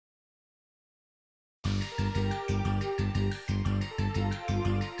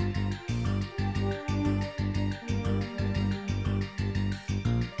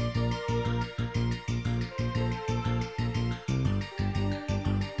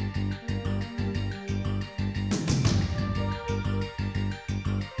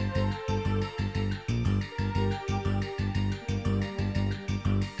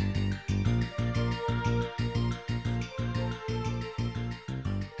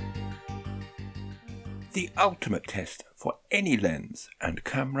The ultimate test for any lens and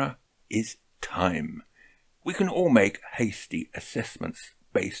camera is time. We can all make hasty assessments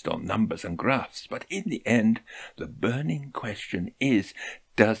based on numbers and graphs, but in the end, the burning question is,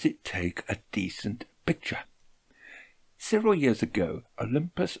 does it take a decent picture? Several years ago,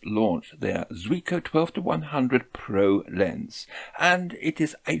 Olympus launched their Zuiko 12-100 Pro lens, and it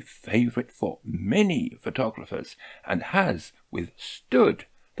is a favourite for many photographers and has withstood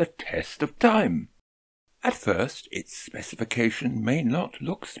the test of time. At first, its specification may not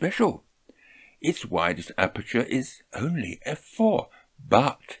look special. Its widest aperture is only f4,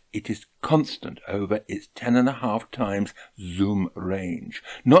 but it is constant over its 10.5 times zoom range,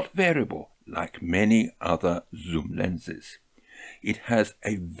 not variable like many other zoom lenses. It has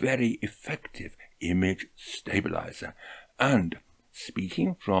a very effective image stabilizer, and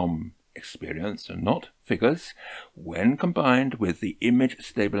speaking from experience and not figures, when combined with the image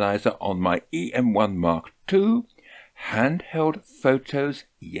stabilizer on my EM1 Mark II, handheld photos,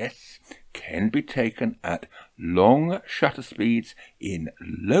 yes, can be taken at long shutter speeds in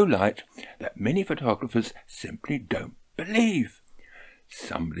low light that many photographers simply don't believe.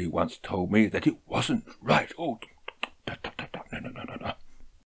 Somebody once told me that it wasn't right. Oh, no.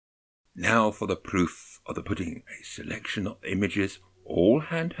 Now for the proof of the pudding, a selection of images, all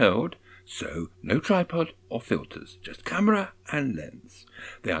handheld, so no tripod or filters, just camera and lens.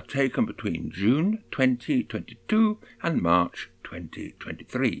 They are taken between June 2022 and March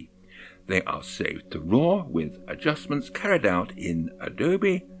 2023. They are saved to RAW with adjustments carried out in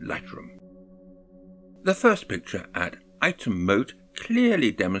Adobe Lightroom. The first picture at item mode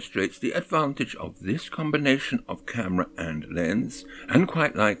clearly demonstrates the advantage of this combination of camera and lens, and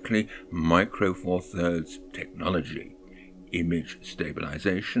quite likely Micro Four Thirds technology. Image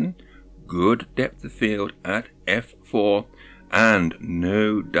stabilization, good depth of field at f4, and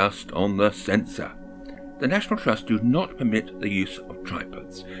no dust on the sensor. The National Trust do not permit the use of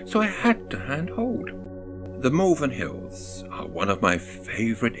tripods, so I had to handhold. The Malvern Hills are one of my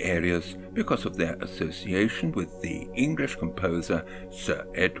favourite areas because of their association with the English composer Sir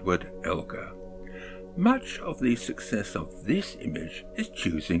Edward Elgar. Much of the success of this image is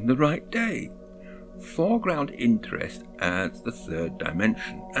choosing the right day. Foreground interest adds the third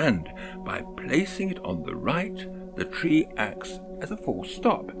dimension, and by placing it on the right, the tree acts as a full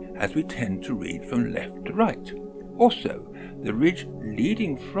stop, as we tend to read from left to right. Also, the ridge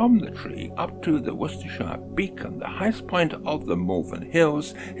leading from the tree up to the Worcestershire beacon, the highest point of the Malvern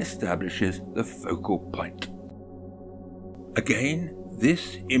Hills, establishes the focal point. Again,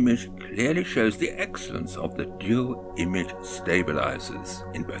 this image clearly shows the excellence of the dual image stabilizers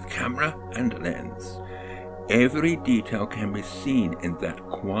in both camera and lens. Every detail can be seen in that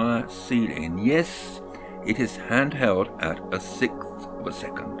choir ceiling, and yes, it is handheld at 1/6 of a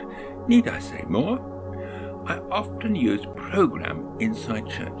second. Need I say more? I often use program inside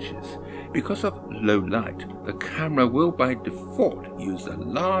churches. Because of low light, the camera will by default use the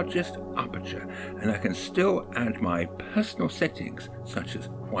largest aperture, and I can still add my personal settings such as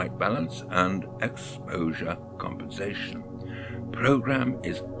white balance and exposure compensation. Program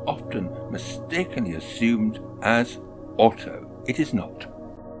is often mistakenly assumed as auto. It is not.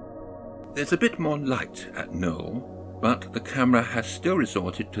 There's a bit more light at null, but the camera has still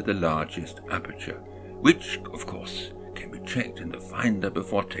resorted to the largest aperture, which, of course, can be checked in the finder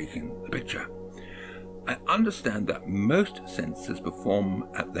before taking the picture. I understand that most sensors perform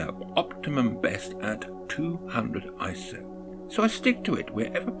at their optimum best at 200 ISO, so I stick to it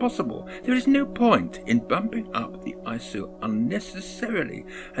wherever possible. There is no point in bumping up the ISO unnecessarily,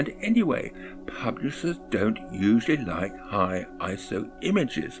 and anyway, publishers don't usually like high ISO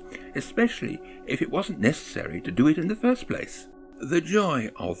images, especially if it wasn't necessary to do it in the first place. The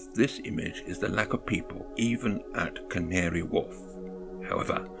joy of this image is the lack of people, even at Canary Wharf.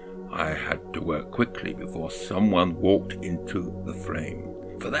 However, I had to work quickly before someone walked into the frame.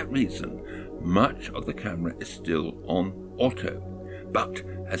 For that reason, much of the camera is still on auto, but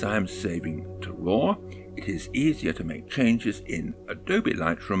as I am saving to RAW, it is easier to make changes in Adobe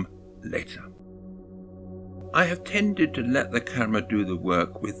Lightroom later. I have tended to let the camera do the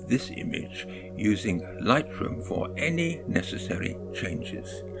work with this image, using Lightroom for any necessary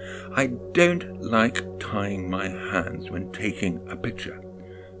changes. I don't like tying my hands when taking a picture.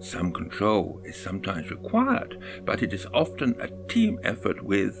 Some control is sometimes required, but it is often a team effort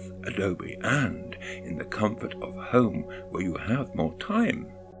with Adobe and in the comfort of home where you have more time.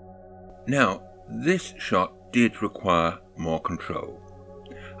 Now, this shot did require more control.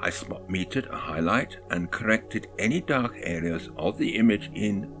 I spot metered a highlight and corrected any dark areas of the image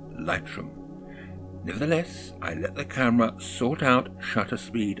in Lightroom. Nevertheless, I let the camera sort out shutter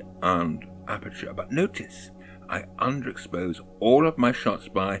speed and aperture, but notice I underexpose all of my shots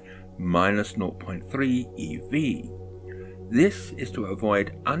by minus 0.3 EV. This is to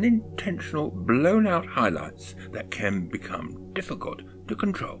avoid unintentional blown-out highlights that can become difficult to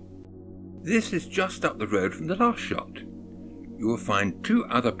control. This is just up the road from the last shot. You will find 2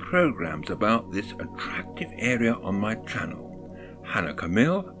 other programs about this attractive area on my channel, Hanukkah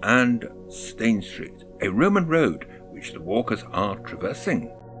Mill and Stane Street, a Roman road which the walkers are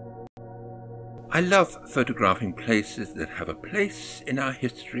traversing. I love photographing places that have a place in our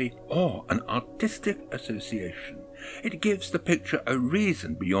history or an artistic association. It gives the picture a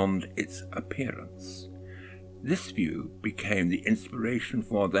reason beyond its appearance. This view became the inspiration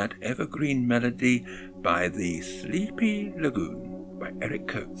for that evergreen melody by the Sleepy Lagoon by Eric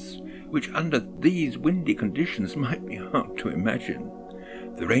Coates, which under these windy conditions might be hard to imagine.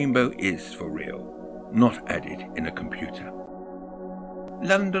 The rainbow is for real, not added in a computer.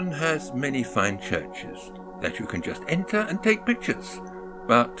 London has many fine churches that you can just enter and take pictures,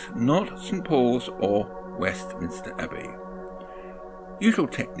 but not St. Paul's or Westminster Abbey. Usual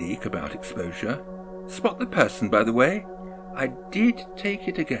technique about exposure. Spot the person, by the way. I did take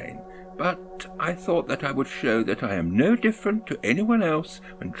it again, but I thought that I would show that I am no different to anyone else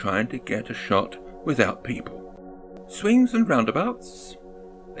when trying to get a shot without people. Swings and roundabouts.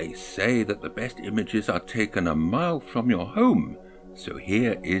 They say that the best images are taken a mile from your home, so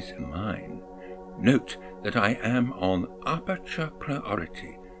here is mine. Note that I am on aperture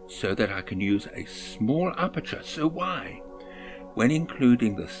priority, so that I can use a small aperture. So why? When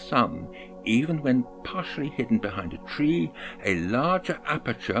including the sun, even when partially hidden behind a tree, a larger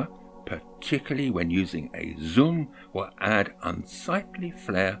aperture, particularly when using a zoom, will add unsightly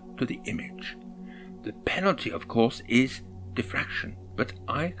flare to the image. The penalty, of course, is diffraction, but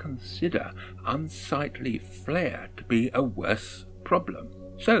I consider unsightly flare to be a worse problem.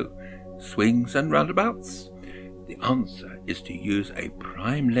 So, swings and roundabouts? The answer is to use a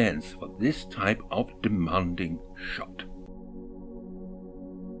prime lens for this type of demanding shot.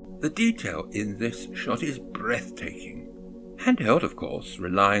 The detail in this shot is breathtaking. Handheld, of course,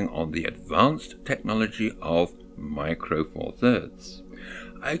 relying on the advanced technology of Micro Four Thirds.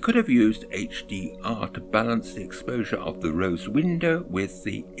 I could have used HDR to balance the exposure of the rose window with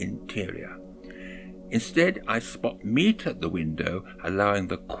the interior. Instead, I spot metered the window, allowing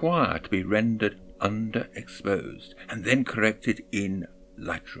the choir to be rendered underexposed and then corrected in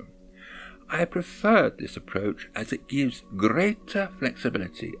Lightroom. I preferred this approach as it gives greater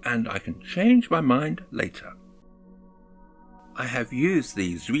flexibility and I can change my mind later. I have used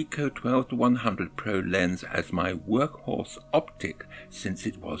the Zuiko 12-100 Pro lens as my workhorse optic since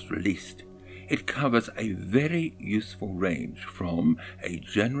it was released. It covers a very useful range from a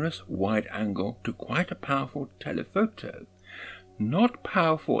generous wide angle to quite a powerful telephoto. Not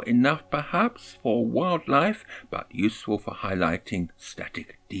powerful enough perhaps for wildlife, but useful for highlighting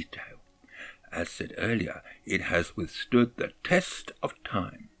static detail. As said earlier, it has withstood the test of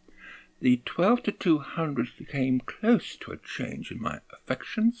time. The 12-200 came close to a change in my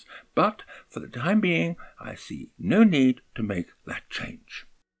affections, but for the time being I see no need to make that change.